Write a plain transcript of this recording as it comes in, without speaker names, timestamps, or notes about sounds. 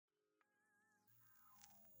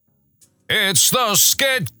It's the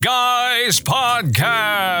Skit Guys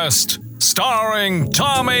Podcast, starring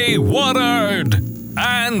Tommy Woodard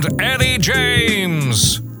and Eddie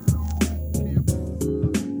James.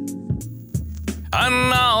 And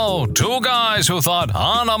now, two guys who thought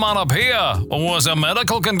onomatopoeia was a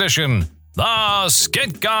medical condition. The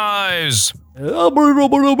Skit Guys.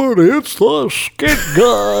 It's the Skit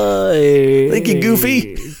Guy. Thank you,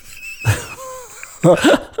 Goofy.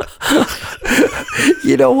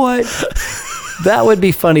 You know what? That would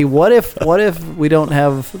be funny. What if we don't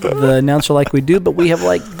have the announcer like we do, but we have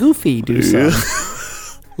like Goofy do something?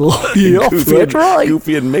 Goofy, that's right.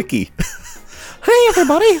 Goofy and Mickey. Hey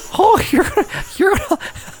everybody! Oh, you're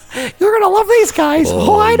gonna love these guys.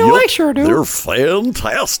 Oh, I know, I sure do. They're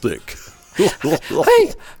fantastic.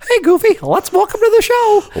 Hey, Goofy! Let's welcome to the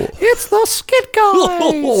show. It's the Skit Guys.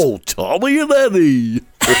 Oh, Tommy and Eddie.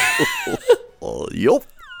 Yup.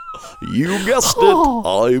 You guessed it.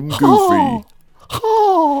 I'm Goofy.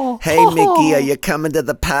 Hey, Mickey, are you coming to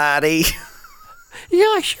the party? Yeah,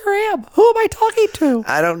 I sure am. Who am I talking to?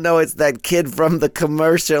 I don't know. It's that kid from the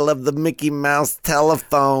commercial of the Mickey Mouse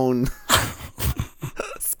telephone.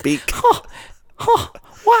 Speak.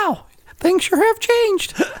 Wow. Things sure have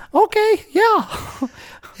changed. Okay, yeah.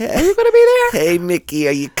 Are you going to be there? Hey, Mickey,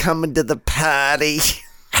 are you coming to the party?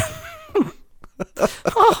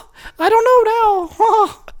 I don't know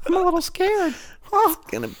now. I'm a little scared. It's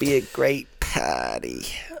going to be a great party.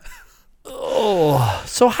 Oh,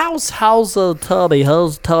 so how's Tommy?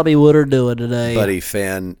 How's Tommy Woodard doing today? Buddy,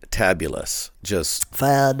 fantabulous. Just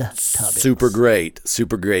Fantabulous. super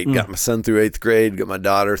great. Got my son through 8th grade. Got my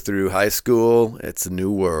daughter through high school. It's a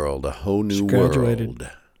new world. A whole new world.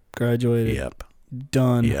 Graduated. Yep.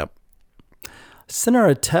 Done. Yep. Sent her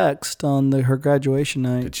a text on her graduation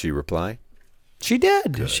night. Did she reply? She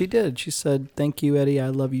did. Good. She did. She said, "Thank you, Eddie. I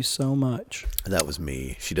love you so much." That was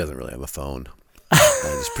me. She doesn't really have a phone. I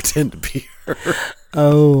just pretend to be her.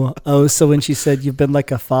 Oh, so when she said you've been like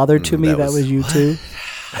a father to me, that was you too?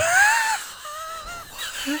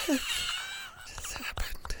 What just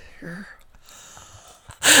happened here?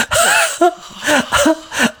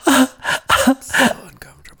 So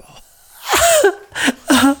uncomfortable.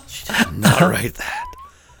 She did not write that.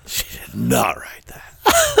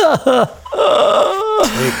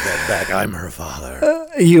 Take that back. I'm her father.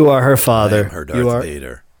 You are her father. I am her Darth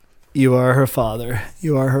Vader. You are her father.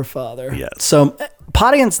 Yes. So,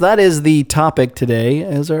 audience, that is the topic today.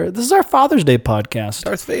 This is our Father's Day podcast.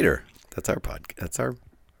 Darth Vader. That's our podcast. That's our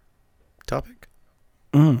topic.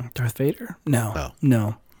 Darth Vader? No.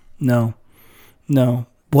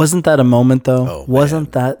 Wasn't that a moment, though? Oh,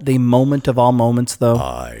 Wasn't that the moment of all moments, though?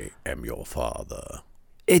 I am your father.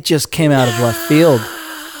 It just came out of left field.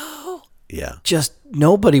 Yeah. Just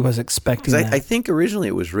nobody was expecting that. I think originally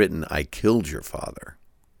it was written, I killed your father.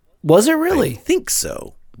 Was it really? I think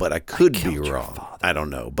so, but I could be wrong. I don't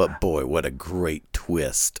know. But boy, what a great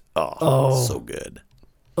twist. Oh. So good.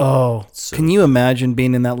 Oh, can you imagine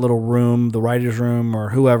being in that little room, the writer's room,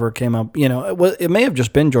 or whoever came up? You know, it may have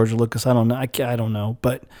just been George Lucas. I don't know. I don't know.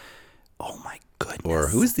 But, oh my goodness. Or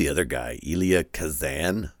who's the other guy? Elia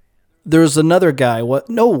Kazan? There's another guy. What?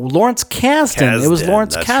 No, Lawrence Kasdan. It was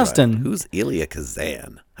Lawrence Kasdan. Right. Who's Elia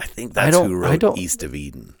Kazan? I think that's who wrote East of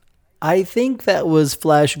Eden. I think that was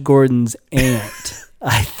Flash Gordon's aunt.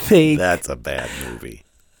 I think. That's a bad movie.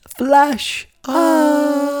 Flash.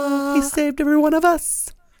 He saved every one of us.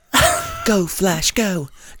 Go, Flash, go.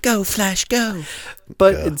 Go, Flash, go.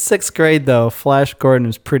 But in 6th grade, though, Flash Gordon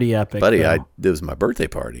was pretty epic. Buddy, it was my birthday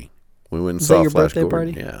party. We went and saw that your Flash birthday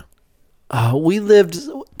Gordon. Party? Yeah. We lived,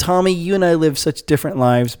 Tommy, you and I lived such different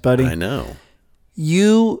lives, buddy. I know.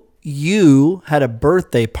 You had a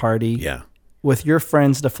birthday party. Yeah. With your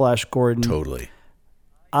friends to Flash Gordon. Totally.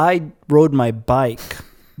 I rode my bike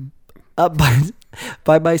up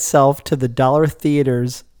by myself to the dollar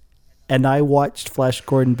theaters, and I watched Flash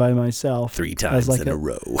Gordon by myself 3 times in a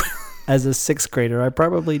row. As a 6th grader, I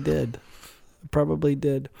probably did.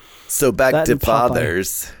 So back to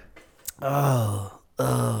fathers.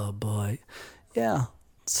 Oh boy. Yeah.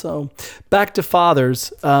 So back to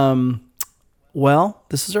fathers. Well,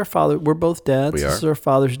 this is our father. We're both dads. This is our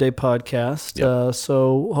Father's Day podcast. Yep.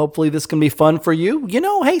 So hopefully this can be fun for you. You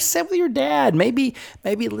know, hey, sit with your dad. Maybe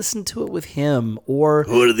listen to it with him. Or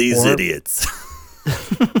who are these idiots?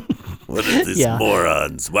 What are these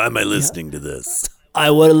morons? Why am I listening to this?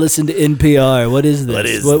 I want to listen to NPR. What is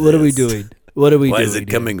this? What are we doing? What are we doing? Why is it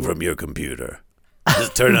coming from your computer?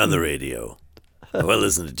 Just turn on the radio. I want to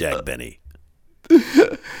listen to Jack Benny.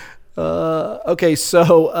 Okay,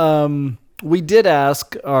 so we did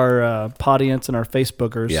ask our audience and our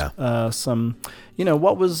Facebookers some,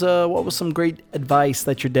 what was some great advice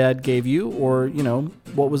that your dad gave you, or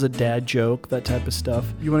what was a dad joke, that type of stuff.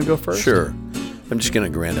 You want to go first? Sure. I'm just gonna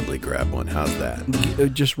randomly grab one. How's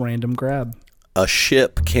that? Just random grab. A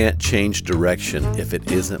ship can't change direction if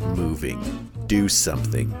it isn't moving. Do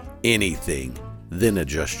something, anything, then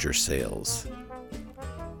adjust your sails.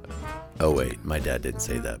 Oh wait, my dad didn't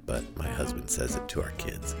say that, but my husband says it to our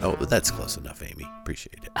kids. Oh, that's close enough, Amy.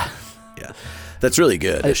 Appreciate it. Yeah, that's really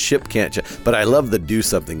good. A ship can't but I love the do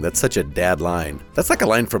something. That's such a dad line. That's like a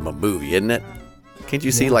line from a movie, isn't it? Can't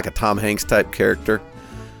you see like a Tom Hanks type character?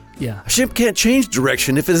 Yeah. A ship can't change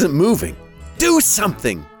direction if it isn't moving. Do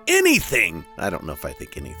something, anything. I don't know if I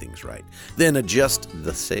think anything's right. Then adjust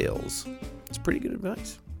the sails. It's pretty good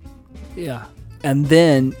advice. Yeah. And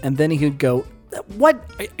then he could go, what?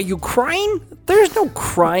 Are you crying? There's no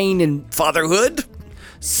crying in fatherhood.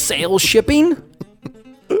 Sail shipping.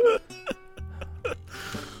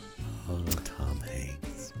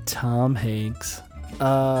 Tom Hanks.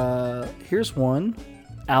 Here's one.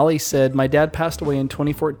 Allie said, my dad passed away in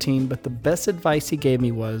 2014, but the best advice he gave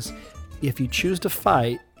me was, if you choose to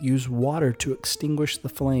fight, use water to extinguish the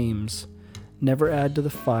flames. Never add to the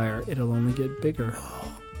fire. It'll only get bigger.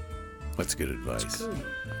 Oh, that's good advice.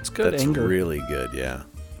 It's good. That's anger. really good, yeah.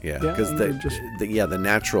 Yeah, because the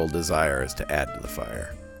natural desire is to add to the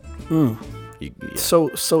fire.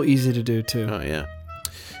 So easy to do, too. Oh, yeah.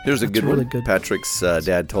 Here's a good really one. Good. Patrick's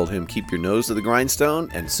dad told him, keep your nose to the grindstone,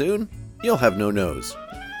 and soon you'll have no nose.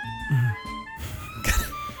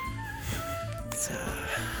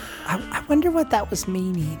 I wonder what that was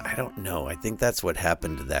meaning. I don't know. I think that's what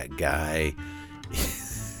happened to that guy.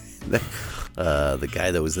 The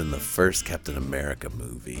guy that was in the first Captain America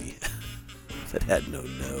movie that had no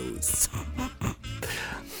nose.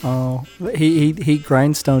 Oh, he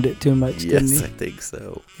grindstoned it too much, didn't he? Yes, I think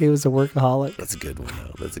so. He was a workaholic. That's a good one,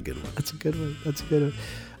 though. That's a good one.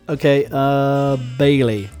 Okay,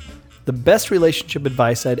 Bailey. The best relationship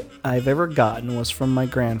advice I've ever gotten was from my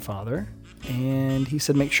grandfather. And he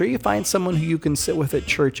said, make sure you find someone who you can sit with at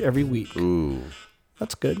church every week. Ooh.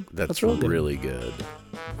 That's good. That's really good.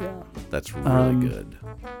 Yeah. That's really good.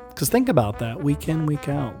 Because think about that, week in, week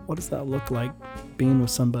out. What does that look like, being with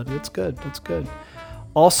somebody? It's good. That's good.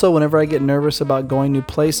 Also, whenever I get nervous about going new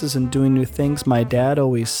places and doing new things, my dad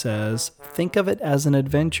always says, think of it as an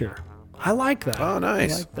adventure. I like that. Oh,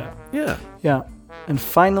 nice. I like that. Yeah. Yeah. And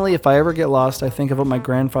finally, if I ever get lost, I think of what my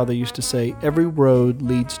grandfather used to say, every road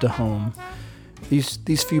leads to home.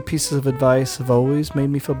 These few pieces of advice have always made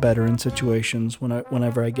me feel better in situations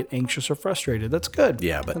whenever I get anxious or frustrated. That's good.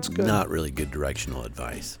 Yeah, but that's good. Not really good directional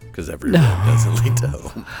advice, because every road doesn't lead to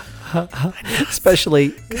home.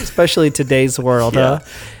 especially today's world. Yeah.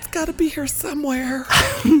 It's got to be here somewhere.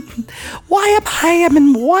 Why am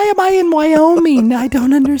I in Wyoming? I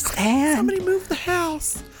don't understand. Somebody move the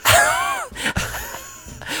house.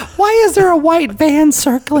 Why is there a white van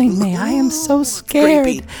circling me? I am so scared.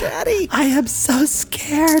 Creepy daddy. I am so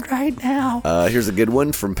scared right now. Here's a good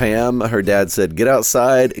one from Pam. Her dad said, get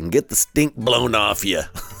outside and get the stink blown off you.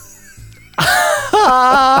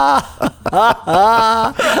 I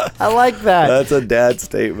like that. That's a dad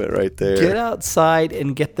statement right there. Get outside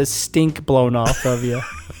and get the stink blown off of you.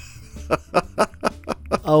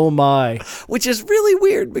 Oh my. Which is really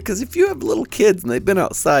weird, because if you have little kids and they've been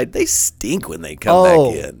outside, they stink when they come back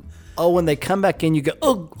in. Oh, when they come back in, you go,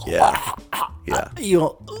 oh. Yeah. Yeah.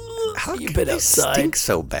 You've been outside. Stink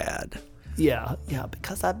so bad. Yeah,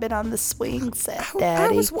 because I've been on the swing set, I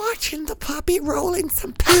Daddy. was watching the puppy rolling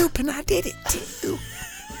some poop, and I did it too.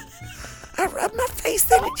 I rubbed my face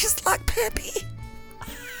in it just like Peppy.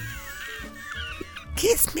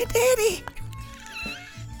 Kiss me, Daddy.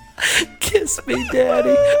 Kiss me,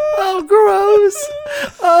 Daddy. Oh, gross.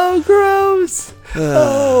 Oh, gross.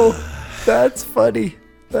 Oh, that's funny.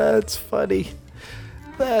 That's funny.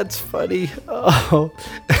 Oh,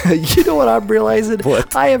 you know what I'm realizing?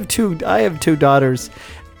 What? I have two daughters,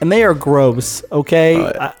 and they are gross. Okay,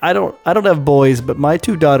 I don't have boys, but my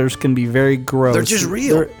two daughters can be very gross. They're just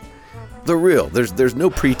real. They're real. There's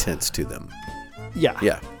no pretense to them. Yeah.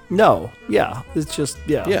 Yeah. No. Yeah. It's just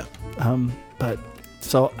yeah. Yeah. But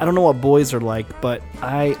so I don't know what boys are like, but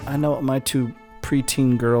I know what my two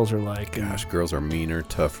preteen girls are like. Gosh, girls are meaner,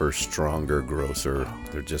 tougher, stronger, grosser.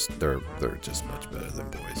 They're just much better than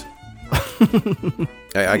boys.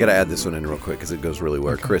 I got to add this one in real quick because it goes really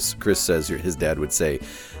well. Okay. Chris says his dad would say,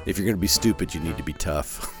 if you're going to be stupid, you need to be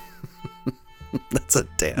tough. That's a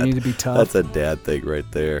dad. You need to be tough. That's a dad thing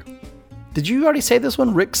right there. Did you already say this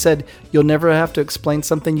one? Rick said, you'll never have to explain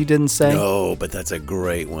something you didn't say. No, but that's a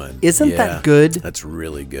great one. Isn't that good? That's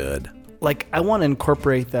really good. Like, I want to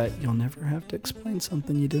incorporate that. You'll never have to explain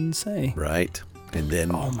something you didn't say. Right. And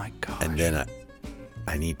then, oh my gosh. And then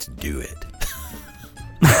I need to do it.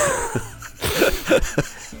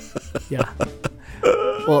 Yeah.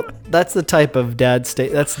 Well, that's the type of that's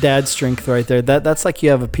dad strength right there. That's like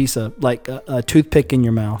you have a piece of like a toothpick in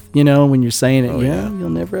your mouth. You know, when you're saying it, you'll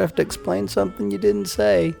never have to explain something you didn't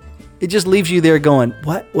say. It just leaves you there going,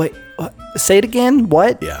 what? Wait, what? Say it again.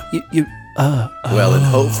 What? Yeah. Well, and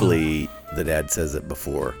hopefully the dad says it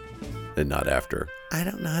before and not after. I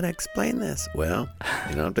don't know how to explain this. Well,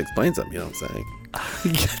 you don't have to explain something you don't say.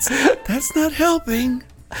 That's not helping.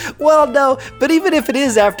 Well, no, but even if it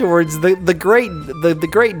is afterwards, the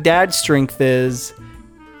great dad strength is,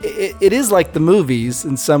 it is like the movies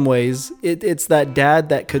in some ways. It's that dad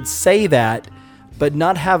that could say that, but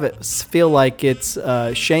not have it feel like it's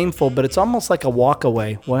shameful. But it's almost like a walk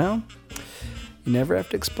away. Well, you never have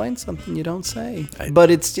to explain something you don't say. But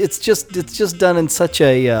it's just done in such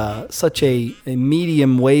a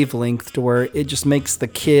medium wavelength to where it just makes the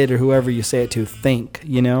kid or whoever you say it to think,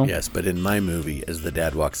 you know? Yes, but in my movie, as the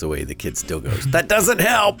dad walks away, the kid still goes, "That doesn't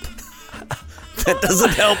help. That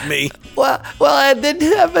doesn't help me." Well, and then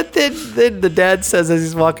the dad says as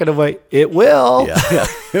he's walking away, "It will." Yeah,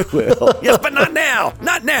 it will. Yes, but not now.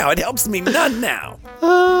 Not now. It helps me not now.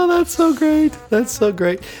 Oh, that's so great. That's so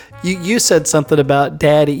great. You said something about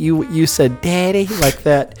daddy. You said daddy like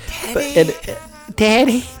that.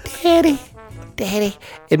 Daddy. Daddy.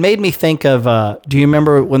 It made me think of, do you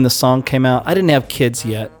remember when the song came out? I didn't have kids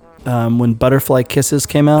yet. When Butterfly Kisses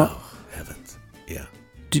came out. Oh, heavens. Yeah.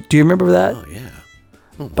 Do you remember that? Oh, yeah.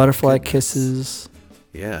 Oh, Butterfly Kisses.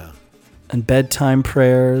 Yeah. And bedtime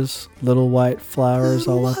prayers, little white flowers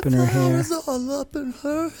all up in her hair. All up in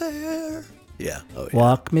her hair. Yeah. Oh, yeah.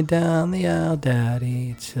 Walk me down the aisle,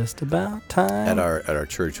 Daddy. It's just about time. At our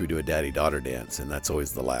church, we do a daddy-daughter dance, and that's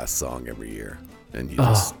always the last song every year. And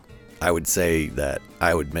I would say that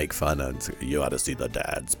I would make fun of, you ought to see the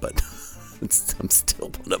dads, but I'm still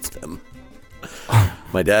one of them.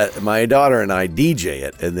 My daughter and I DJ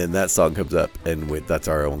it, and then that song comes up, and that's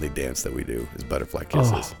our only dance that we do is Butterfly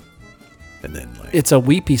Kisses. And then it's a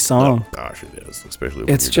weepy song. Oh gosh, it is, especially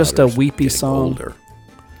when it's just a weepy song. Older.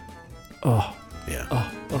 Oh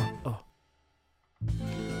yeah.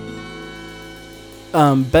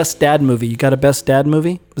 Best dad movie. You got a best dad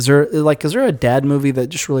movie? Is there a dad movie that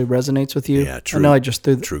just really resonates with you? Yeah, True. I know I just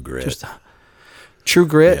threw True Grit. True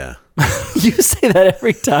Grit. Yeah. You say that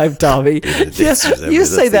every time, Tommy. You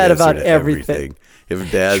say that about everything.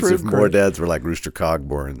 If more dads were like Rooster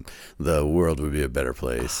Cogburn, the world would be a better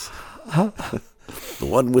place. The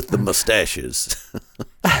one with the mustaches.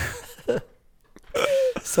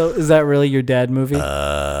 So is that really your dad movie?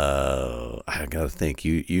 I gotta think.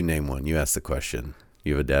 You name one. You ask the question.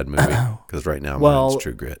 You have a dad movie? Because right now mine's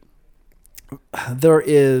True Grit.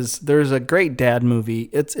 There's a great dad movie.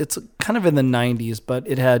 It's kind of in the 90s, but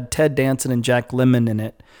it had Ted Danson and Jack Lemmon in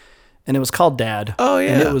it, and it was called Dad. Oh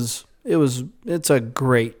yeah. And it's a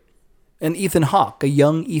great, and Ethan Hawke, a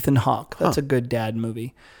young Ethan Hawke. That's a good dad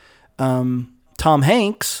movie. Tom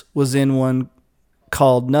Hanks was in one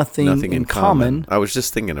called Nothing in Common. I was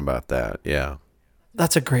just thinking about that. Yeah.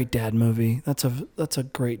 That's a great dad movie. That's a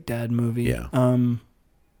great dad movie. Yeah.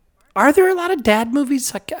 Are there a lot of dad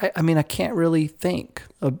movies? I mean, I can't really think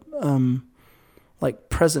of like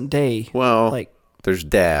present day. Well, like there's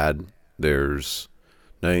Dad. There's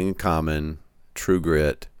Nothing in Common, True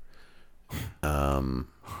Grit.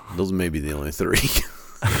 Those may be the only three.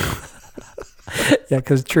 Yeah,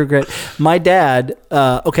 because True Grit. My dad.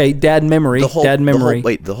 Dad Memory.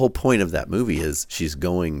 The whole point of that movie is she's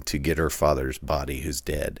going to get her father's body, who's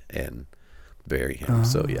dead, and bury him.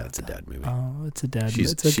 So yeah, it's a dad movie. Oh, it's a dad.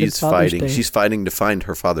 She's fighting. She's fighting to find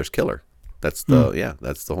her father's killer. That's the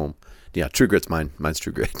that's the whole. Yeah, True Grit's mine. Mine's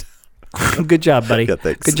True Grit. Good job, buddy. Yeah,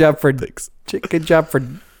 thanks. Good job for thanks. Good job for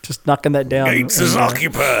just knocking that down. Gates is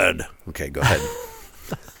occupied. Okay, go ahead.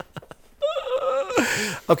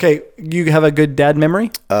 Okay, you have a good dad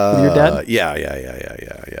memory with your dad? Yeah.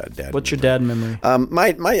 Dad. What's your dad memory?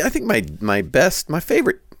 I think my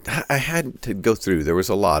favorite. I had to go through. There was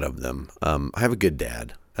a lot of them. I have a good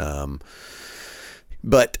dad.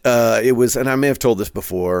 But it was, and I may have told this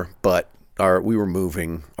before, but our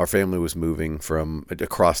family was moving from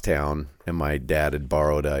across town, and my dad had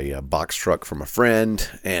borrowed a box truck from a friend,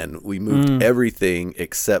 and we moved everything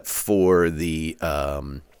except for the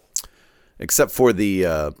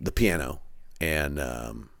piano. And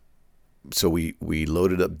so we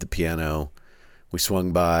loaded up the piano. We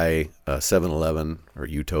swung by 7-Eleven, or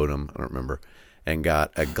U-Totem, I don't remember, and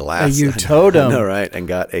got a glass. A U-Totem. No, right? And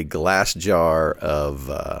got a glass jar of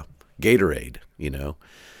Gatorade,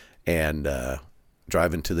 and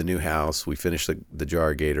driving to the new house, we finished the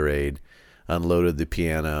jar of Gatorade. unloaded the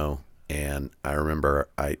piano, and I remember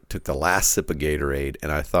I took the last sip of Gatorade,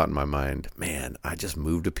 and I thought in my mind, man, I just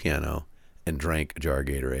moved a piano and drank a jar of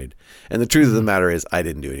Gatorade. And the truth of the matter is I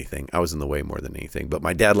didn't do anything. I was in the way more than anything. But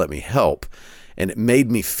my dad let me help, and it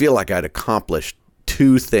made me feel like I'd accomplished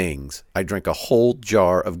two things. I drank a whole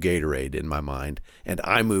jar of Gatorade in my mind, and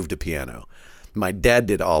I moved a piano. My dad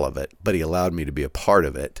did all of it, but he allowed me to be a part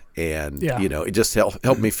of it. And, it just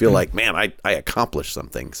helped me feel like, man, I accomplished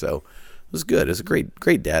something. So it was good. It was a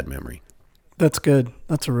great dad memory. That's good.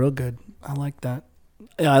 That's a real good. I like that.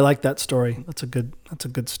 Yeah, I like that story. That's a good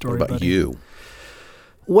story. What about buddy. you?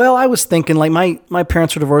 Well, I was thinking, like, my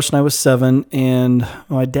parents were divorced when I was 7, and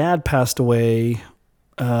my dad passed away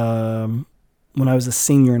when I was a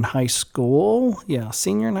senior in high school. Yeah,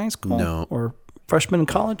 senior in high school. No. Or freshman in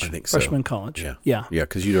college? I think so. Freshman in college. Yeah. Yeah,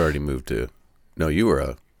 because you'd already moved to... No, you were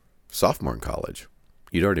a sophomore in college.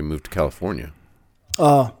 You'd already moved to California.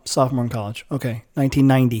 Sophomore in college. Okay,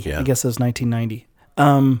 1990. Yeah. I guess it was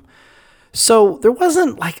 1990. So there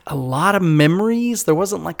wasn't like a lot of memories. There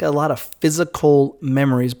wasn't like a lot of physical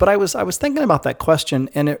memories. But I was thinking about that question,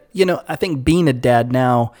 and it, I think being a dad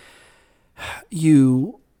now,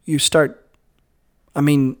 you start. I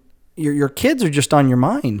mean, your kids are just on your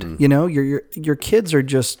mind. Mm. Your kids are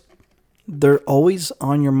just, they're always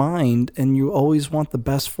on your mind, and you always want the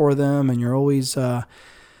best for them, and you're always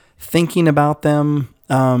thinking about them.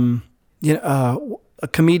 A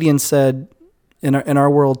comedian said in our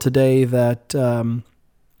world today that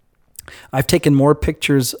I've taken more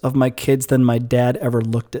pictures of my kids than my dad ever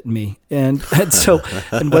looked at me, and so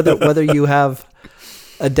whether you have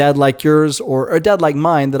a dad like yours or a dad like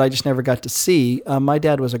mine that I just never got to see. My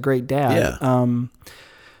dad was a great dad. Yeah.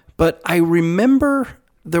 But I remember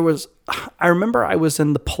I was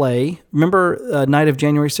in the play. Remember Night of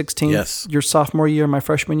January 16th? Yes. Your sophomore year, my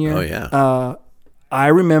freshman year? Oh, yeah. I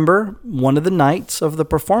remember one of the nights of the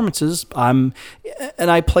performances, and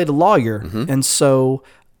I played a lawyer. Mm-hmm. And so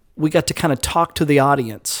we got to kind of talk to the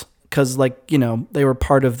audience because, they were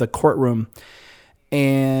part of the courtroom.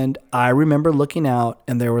 And I remember looking out,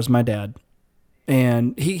 and there was my dad.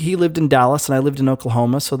 And he lived in Dallas, and I lived in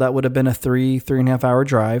Oklahoma, so that would have been a 3.5 hour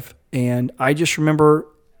drive. And I just remember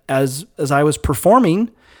as I was performing,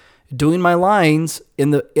 doing my lines,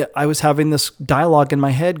 I was having this dialogue in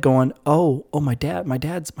my head going, oh, my dad's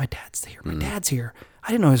here. My dad's here. I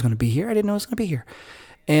didn't know he was going to be here.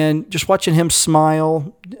 And just watching him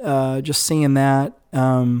smile, just seeing that.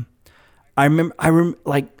 I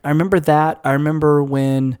remember that. I remember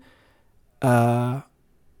when the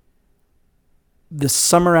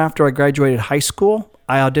summer after I graduated high school,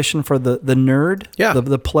 I auditioned for the Nerd,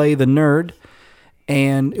 the play The Nerd,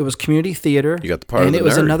 and it was community theater. You got the part of the nerd. And it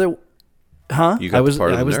was another, You got the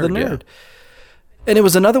part of the nerd. I was the nerd. Yeah. And it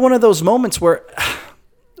was another one of those moments where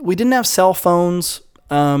we didn't have cell phones.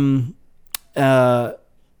 My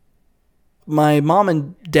mom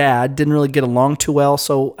and dad didn't really get along too well,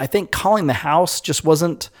 so I think calling the house just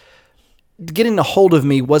wasn't, getting a hold of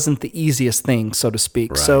me wasn't the easiest thing, so to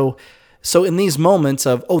speak. Right. So in these moments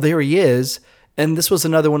of, there he is, and this was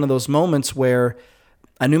another one of those moments where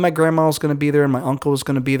I knew my grandma was going to be there and my uncle was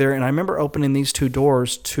going to be there, and I remember opening these two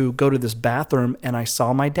doors to go to this bathroom, and I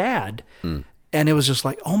saw my dad. Mm. And it was just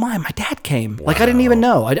like, oh my dad came. Wow. Like, I didn't even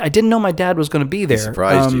know. I didn't know my dad was going to be there. He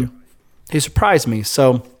surprised you. He surprised me,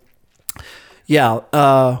 so... Yeah,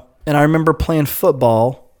 and I remember playing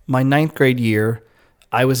football my 9th grade year.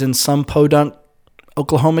 I was in some podunk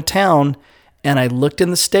Oklahoma town, and I looked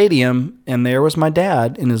in the stadium, and there was my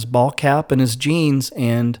dad in his ball cap and his jeans,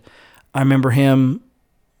 and I remember him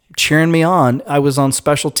cheering me on. I was on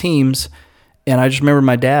special teams, and I just remember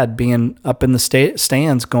my dad being up in the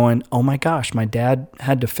stands going, oh my gosh, my dad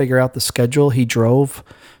had to figure out the schedule. He drove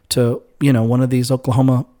to, one of these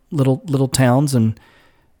Oklahoma little towns, and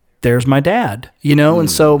there's my dad, And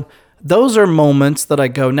so those are moments that I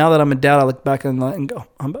go, now that I'm a dad, I look back and go,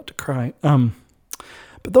 I'm about to cry.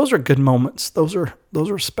 But those are good moments. Those are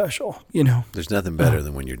special, There's nothing better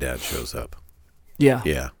than when your dad shows up. Yeah.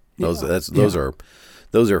 Yeah. Those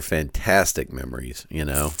are fantastic memories,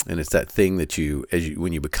 And it's that thing that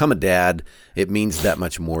when you become a dad, it means that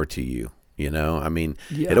much more to you. I mean,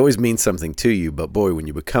 It always means something to you, but boy, when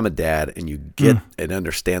you become a dad and you get and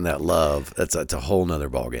understand that love, that's a whole nother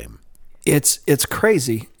ballgame. It's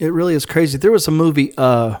crazy. It really is crazy. There was a movie,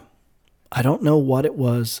 I don't know what it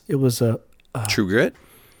was. It was a True Grit?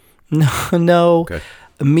 No. Okay.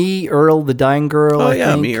 Me, Earl, the Dying Girl. Oh, I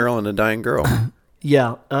yeah, think. Me, Earl, and the Dying Girl.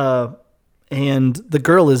 Yeah. And the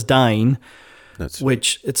girl is dying. It's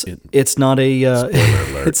not a spoiler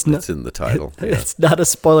alert. It's in the title. It's not a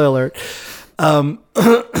spoiler alert.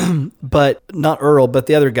 But not Earl, but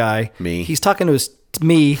the other guy. Me. He's talking to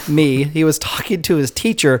me. He was talking to his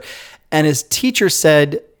teacher, and his teacher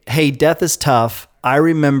said, "Hey, death is tough. I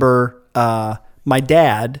remember my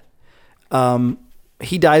dad.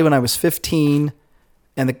 He died when I was 15."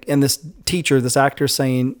 And this teacher, this actor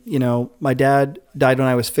saying, my dad died when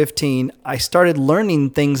I was 15. I started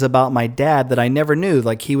learning things about my dad that I never knew.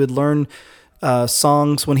 Like he would learn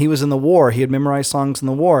songs when he was in the war. He would memorize songs in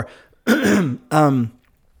the war.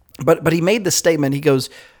 But he made the statement. He goes,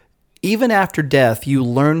 even after death, you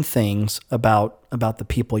learn things about the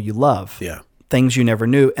people you love. Yeah. Things you never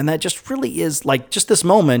knew. And that just really is like just this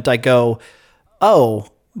moment I go, oh,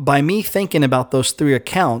 by me thinking about those 3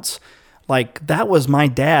 accounts, like that was my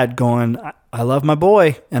dad going, I love my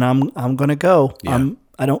boy and I'm going to go. Yeah.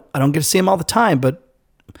 I don't get to see him all the time, but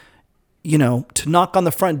to knock on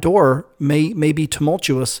the front door may be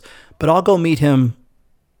tumultuous, but I'll go meet him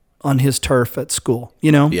on his turf at school,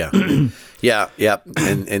 Yeah. Yeah.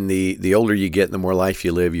 And the older you get, the more life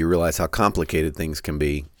you live, you realize how complicated things can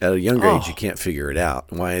be. At a younger age, you can't figure it out.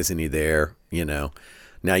 Why isn't he there?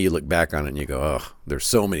 Now you look back on it and you go, oh, there's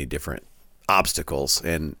so many different obstacles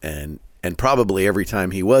and probably every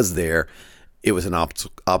time he was there, it was an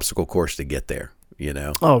obstacle course to get there,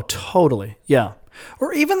 Oh, totally. Yeah.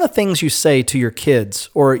 Or even the things you say to your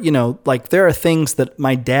kids, or, like there are things that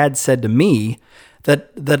my dad said to me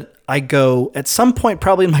that I go at some point,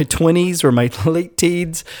 probably in my 20s or my late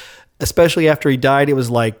teens, especially after he died, it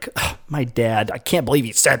was like, oh, my dad, I can't believe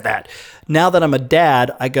he said that. Now that I'm a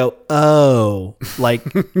dad, I go, oh, like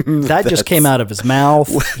that just came out of his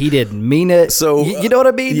mouth. He didn't mean it. So you know what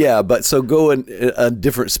I mean? Yeah, but so go a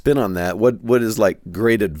different spin on that. What is like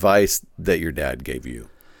great advice that your dad gave you?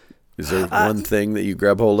 Is there one thing that you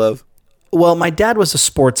grab hold of? Well, my dad was a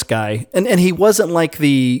sports guy, and he wasn't like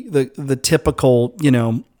the typical,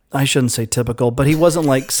 I shouldn't say typical, but he wasn't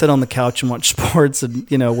like sit on the couch and watch sports and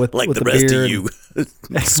with like with the rest of you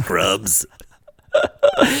scrubs.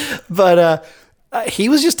 But he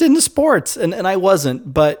was just into sports, and I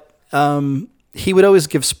wasn't. But he would always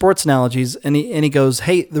give sports analogies, and he goes,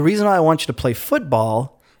 "Hey, the reason I want you to play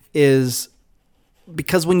football is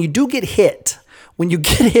because when you do get hit, when you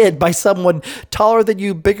get hit by someone taller than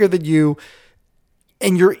you, bigger than you,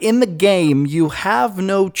 and you're in the game, you have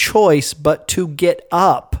no choice but to get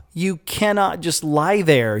up. You cannot just lie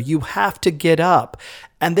there. You have to get up.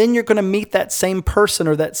 And then you're going to meet that same person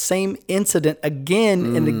or that same incident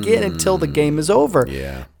again and again until the game is over."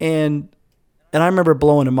 Yeah. And I remember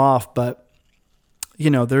blowing him off, but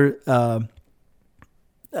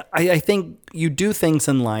I think you do things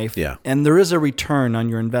in life, yeah, and there is a return on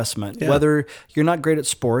your investment. Yeah. Whether you're not great at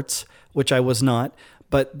sports, which I was not,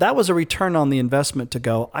 but that was a return on the investment to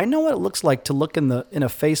go, I know what it looks like to look in a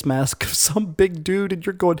face mask of some big dude, and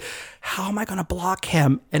you're going, how am I going to block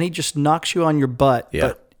him? And he just knocks you on your butt. Yeah.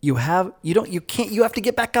 But you have to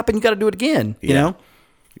get back up and you got to do it again, you know?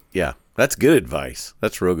 Yeah. That's good advice.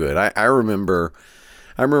 That's real good. I remember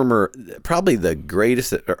probably the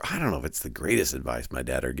greatest, or I don't know if it's the greatest advice my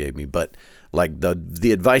dad ever gave me, but like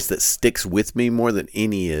the advice that sticks with me more than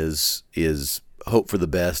any is hope for the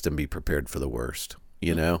best and be prepared for the worst,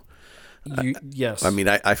 Yes. I mean,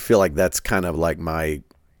 I feel like that's kind of like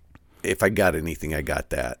if I got anything, I got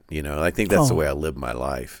that, I think that's the way I live my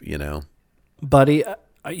life, Buddy,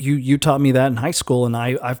 you taught me that in high school, and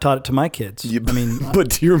I've taught it to my kids. But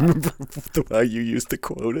do you remember how you used to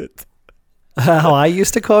quote it? How I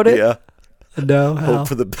used to quote it? Yeah. No. Hope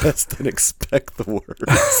for the best and expect the worst.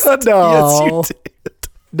 No. Yes, you did.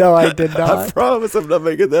 No, I did not. I promise I'm not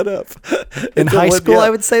making that up. In high school, I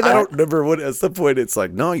would say that? I don't remember at some point it's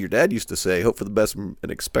like, no, your dad used to say, hope for the best and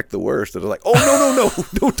expect the worst. And I'm like, oh,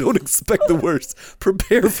 no, don't expect the worst.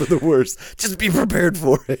 Prepare for the worst. Just be prepared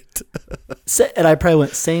for it. And I probably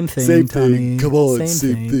went, same thing, Tommy. Come on,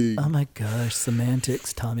 same thing. Oh my gosh,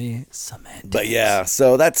 semantics, Tommy, semantics. But yeah,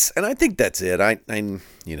 so and I think that's it. I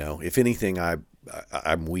if anything,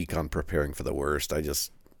 I'm weak on preparing for the worst. I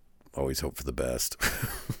just always hope for the best.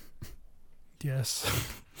 Yes.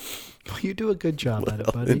 Well, you do a good job at it,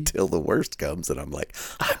 buddy. Until the worst comes and I'm like,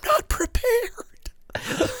 I'm not prepared.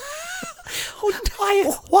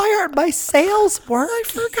 Why aren't my sails working? I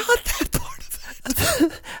forgot that part of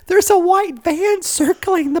it. There's a white van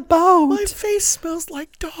circling the boat. My face smells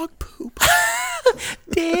like dog poop.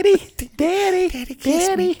 Daddy,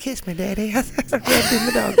 Kiss me, Daddy. I rubbed in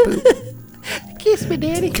the dog poop. kiss me,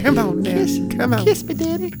 Daddy. Come on, Daddy. Come on. Kiss me,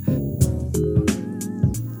 Daddy.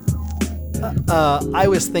 I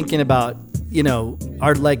was thinking about,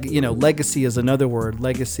 our legacy is another word.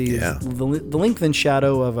 Legacy is the length and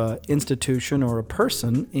shadow of an institution or a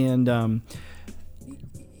person. And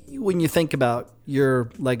when you think about your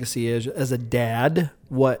legacy as a dad,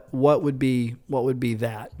 what would be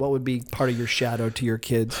that? What would be part of your shadow to your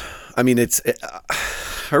kids? I mean,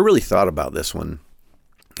 I really thought about this one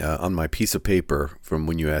on my piece of paper from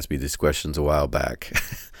when you asked me these questions a while back.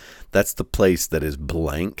 That's the place that is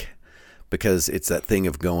blank, because it's that thing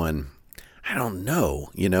of going, I don't know,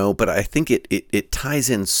 but I think it ties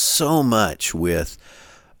in so much with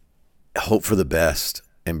hope for the best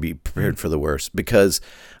and be prepared for the worst, because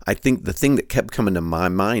I think the thing that kept coming to my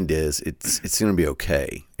mind is it's going to be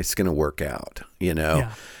okay. It's going to work out,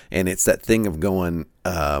 Yeah. And it's that thing of going,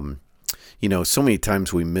 so many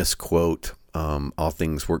times we misquote, all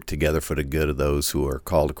things work together for the good of those who are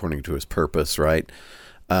called according to his purpose, right?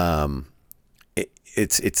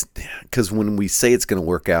 It's because when we say it's going to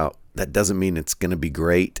work out, that doesn't mean it's going to be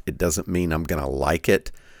great. It doesn't mean I'm going to like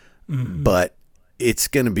it, but it's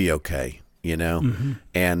going to be okay, Mm-hmm.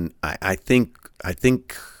 And I think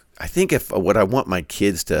if what I want my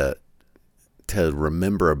kids to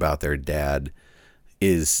remember about their dad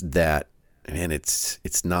is that, man,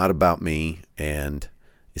 it's not about me, and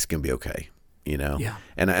it's going to be okay. Yeah.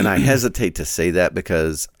 And I hesitate to say that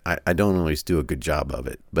because I don't always do a good job of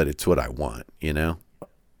it, but it's what I want,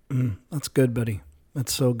 That's good, buddy.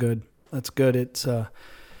 That's so good. That's good. It's,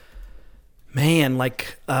 man,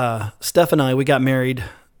 like, Steph and I, we got married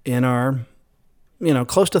in our,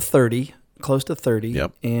 close to 30.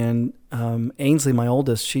 Yep. And, Ainsley, my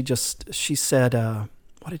oldest, she said,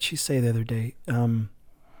 what did she say the other day?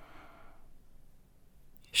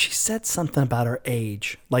 She said something about her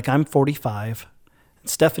age. Like, I'm 45.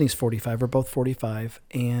 Stephanie's 45. We're both 45.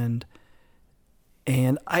 And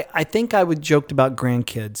I think I would joked about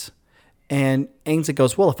grandkids. And Ainsley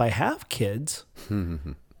goes, well, if I have kids.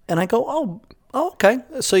 And I go, oh, okay.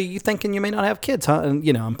 So you thinking you may not have kids, huh? And,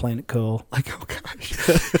 I'm playing it cool. Like, oh, gosh.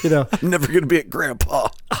 I'm never going to be a grandpa.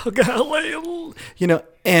 Oh, God.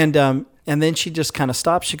 And then she just kind of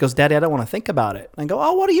stops. She goes, Daddy, I don't want to think about it. And I go,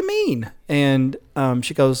 oh, what do you mean? And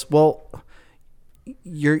she goes, well,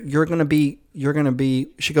 you're going to be,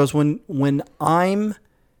 she goes, when I'm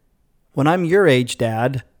your age,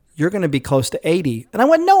 Dad, you're going to be close to 80. And I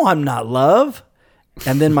went, no, I'm not, love.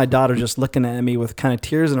 And then my daughter just looking at me with kind of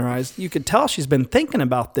tears in her eyes. You could tell she's been thinking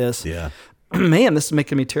about this. Yeah. Man, this is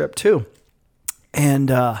making me tear up too. And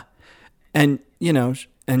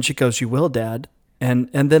she goes, you will, Dad. And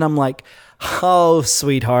then I'm like, oh,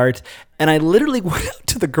 sweetheart. And I literally went out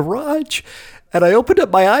to the garage and I opened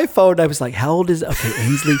up my iPhone. I was like, how old is it? Okay,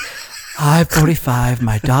 Ainsley, I'm 45.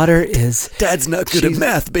 My daughter is... Dad's not good at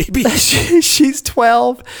math, baby. She's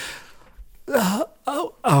 12.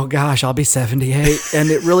 Oh gosh, I'll be 78.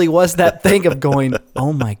 And it really was that thing of going,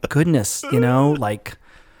 oh my goodness, like,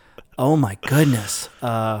 oh my goodness.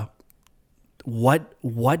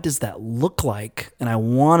 What does that look like? And I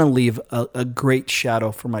want to leave a great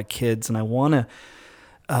shadow for my kids, and I want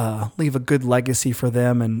to leave a good legacy for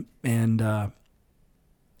them. And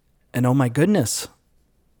oh my goodness,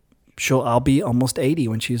 I'll be almost 80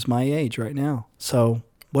 when she's my age right now. So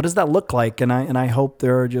what does that look like? And I hope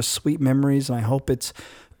there are just sweet memories, and I hope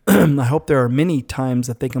I hope there are many times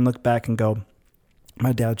that they can look back and go,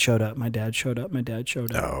 my dad showed up. My dad showed up. My dad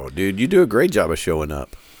showed up. Oh, dude, you do a great job of showing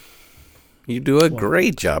up. You do a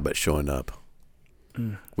great job at showing up.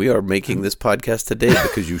 We are making this podcast today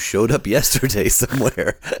because you showed up yesterday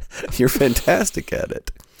somewhere. You're fantastic at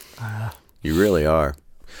it. You really are.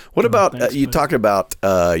 What about thanks, you buddy. talking about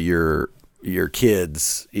your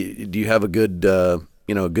kids? Do you have a good a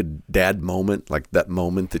good dad moment, like that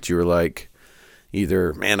moment that you were like,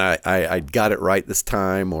 either, man, I got it right this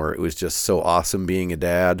time, or it was just so awesome being a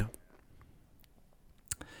dad?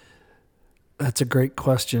 That's a great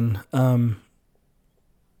question.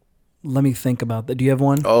 Let me think about that. Do you have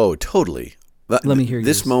one? Oh, totally. Let me hear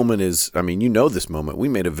This yours. moment is, this moment. We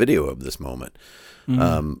made a video of this moment.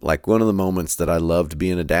 Like one of the moments that I loved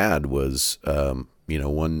being a dad was,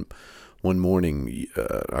 one morning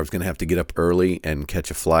I was going to have to get up early and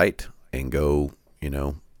catch a flight and go,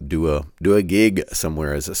 do a gig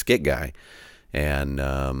somewhere as a skit guy. And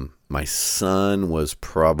my son was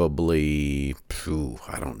probably,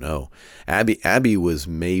 I don't know. Abby was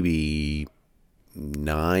maybe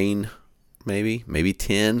 9, maybe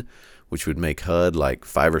 10, which would make Hud like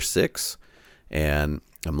 5 or 6. And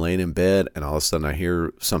I'm laying in bed, and all of a sudden I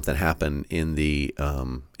hear something happen in the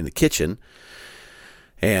kitchen,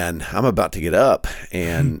 and I'm about to get up,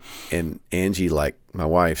 and Angie, like my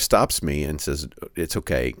wife, stops me and says, "It's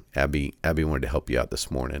okay. Abby wanted to help you out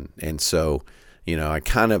this morning." And so, I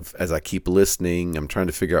kind of, as I keep listening, I'm trying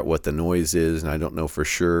to figure out what the noise is, and I don't know for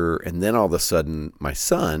sure. And then all of a sudden, my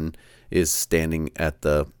son is standing at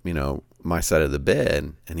the, my side of the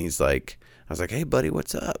bed, and I was like, hey, buddy,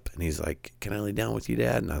 what's up? And he's like, can I lay down with you,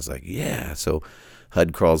 Dad? And I was like, yeah. So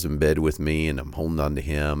Hud crawls in bed with me, and I'm holding on to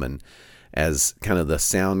him. And as kind of the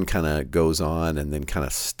sound kind of goes on and then kind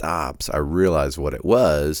of stops, I realized what it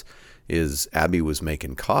was is Abby was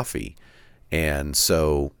making coffee. And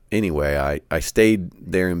so anyway, I stayed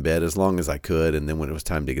there in bed as long as I could. And then when it was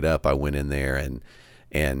time to get up, I went in there,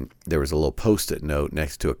 and there was a little Post-it note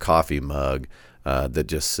next to a coffee mug that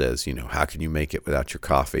just says, how can you make it without your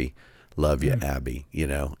coffee? Love you, Abby,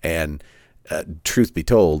 And truth be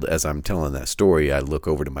told, as I'm telling that story, I look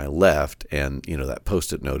over to my left, and, that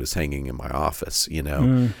Post-it note is hanging in my office,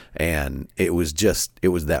 and it was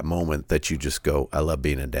that moment that you just go, I love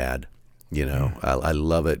being a dad, I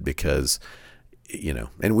love it because,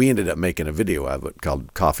 and we ended up making a video of it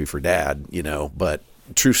called Coffee for Dad, but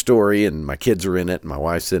true story, and my kids are in it, and my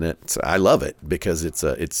wife's in it. So I love it because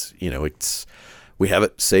we have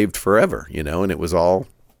it saved forever, and it was all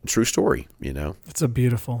true story, That's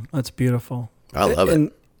beautiful. I love it.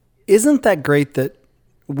 And isn't that great that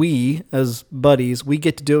we as buddies, we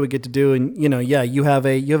get to do what we get to do, and you have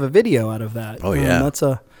a video out of that. Oh yeah.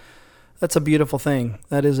 That's a beautiful thing.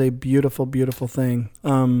 That is a beautiful, beautiful thing.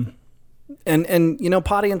 And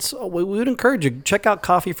Podians, we would encourage you, check out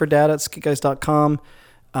Coffee for Dad at skitguys.com.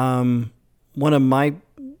 One of my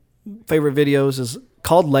favorite videos is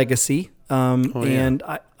called Legacy. And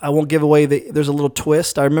I won't give away there's a little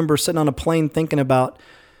twist. I remember sitting on a plane thinking about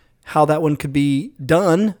how that one could be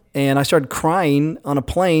done. And I started crying on a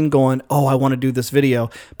plane going, oh, I want to do this video.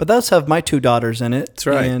 But those have my 2 daughters in it. That's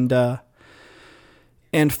right.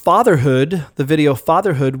 And Fatherhood, the video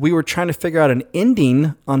Fatherhood, we were trying to figure out an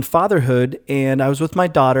ending on Fatherhood. And I was with my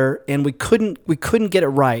daughter, and we couldn't get it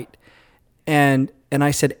right. And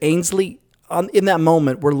I said, Ainsley, in that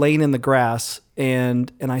moment, we're laying in the grass,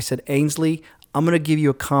 and I said, Ainsley, I'm going to give you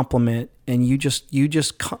a compliment, and you just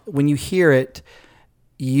when you hear it,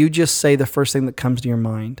 you just say the first thing that comes to your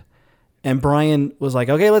mind. And Brian was like,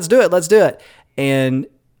 okay, let's do it. And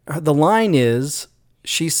the line is,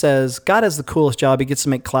 she says, God has the coolest job. He gets to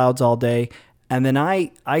make clouds all day. And then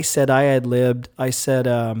I said, I said,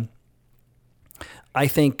 I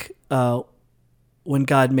think when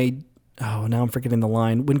God made, now I'm forgetting the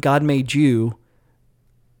line. When God made you,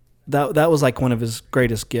 that was like one of his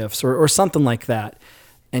greatest gifts or something like that.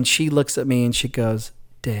 And she looks at me and she goes,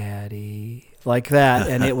 Daddy, like that.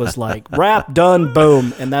 And it was like wrap, done,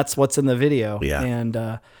 boom. And that's what's in the video. Yeah.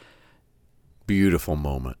 And beautiful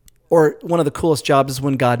moment. Or one of the coolest jobs is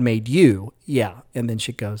when God made you. Yeah. And then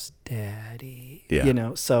she goes, Daddy,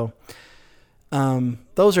 yeah. So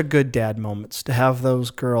those are good dad moments to have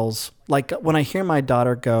those girls. Like when I hear my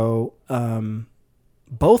daughter go,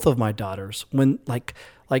 both of my daughters, when like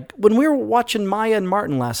when we were watching Maya and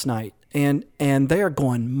Martin last night, and they are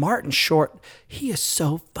going, Martin Short, he is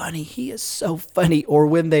so funny.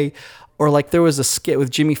 Or like there was a skit with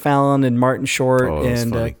Jimmy Fallon and Martin Short,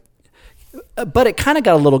 and funny. But it kind of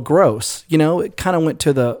got a little gross, it kind of went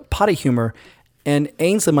to the potty humor. And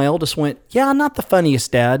Ainsley, my oldest, went, yeah, I'm not the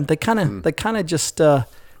funniest, Dad. They kind of just did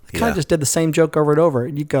the same joke over and over.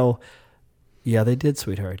 And you go, yeah, they did,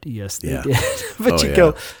 sweetheart. Yes, they did. But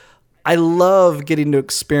go, I love getting to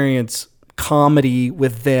experience comedy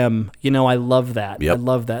with them. I love that. Yep. I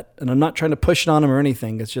love that. And I'm not trying to push it on them or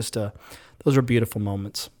anything. It's just, those are beautiful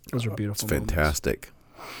moments. It's fantastic.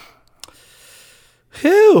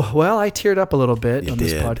 Whew. Well, I teared up a little bit on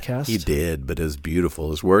this podcast. You did, but it was beautiful. It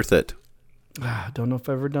was worth it. Don't know if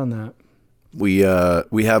I've ever done that. We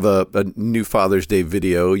have a new Father's Day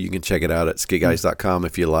video. You can check it out at skitguys.com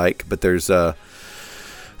if you like. But there's a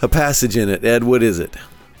passage in it. Ed, what is it?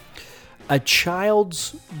 A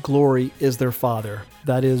child's glory is their father.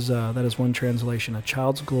 That is one translation. A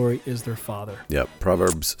child's glory is their father. Yep.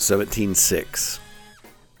 Proverbs 17:6.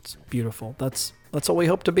 It's beautiful. That's what we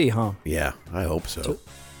hope to be, huh? Yeah, I hope so.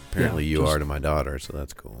 Apparently you are to my daughter, so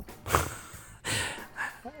that's cool.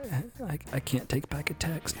 I can't take back a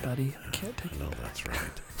text, buddy. I can't take it back. That's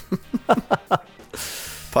right.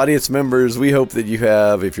 Audience members, we hope that you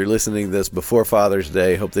have, if you're listening to this before Father's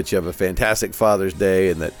Day, hope that you have a fantastic Father's Day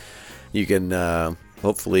and that you can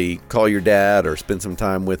hopefully call your dad or spend some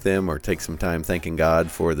time with him or take some time thanking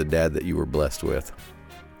God for the dad that you were blessed with.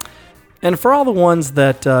 And for all the ones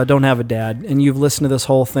that don't have a dad and you've listened to this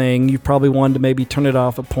whole thing, you've probably wanted to maybe turn it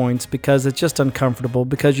off at points because it's just uncomfortable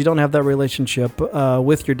because you don't have that relationship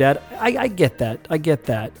with your dad. I get that.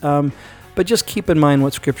 But just keep in mind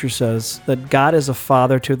what Scripture says, that God is a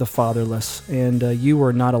father to the fatherless, and you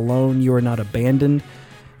are not alone. You are not abandoned.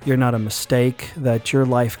 You're not a mistake, that your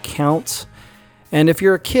life counts. And if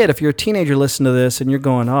you're a kid, if you're a teenager, listen to this and you're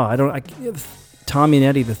going, Tommy and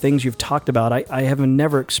Eddie, the things you've talked about, I have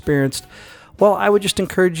never experienced. Well, I would just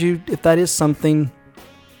encourage you, if that is something,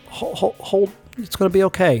 hold it's going to be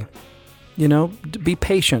okay. You know, be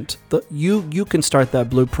patient. You can start that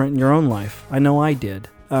blueprint in your own life. I know I did.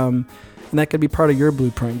 And that could be part of your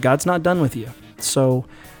blueprint. God's not done with you. So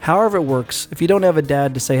however it works, if you don't have a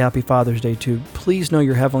dad to say Happy Father's Day to, please know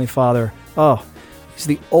your Heavenly Father. Oh, He's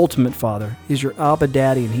the ultimate Father. He's your Abba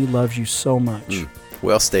Daddy, and He loves you so much.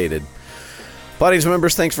 Well stated. Audience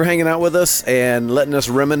members, thanks for hanging out with us and letting us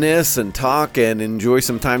reminisce and talk and enjoy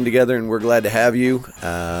some time together, and we're glad to have you.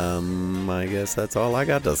 I guess that's all I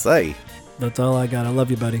got to say. That's all I got. I love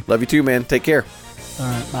you, buddy. Love you too, man. Take care. All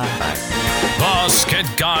right, bye. The Skit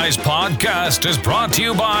Guys podcast is brought to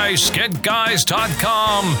you by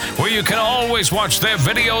skitguys.com, where you can always watch their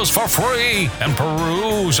videos for free and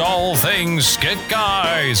peruse all things Skit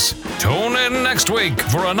Guys. Tune in next week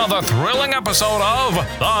for another thrilling episode of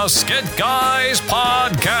the Skit Guys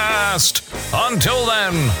podcast. Until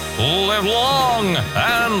then, live long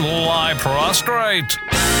and lie prostrate.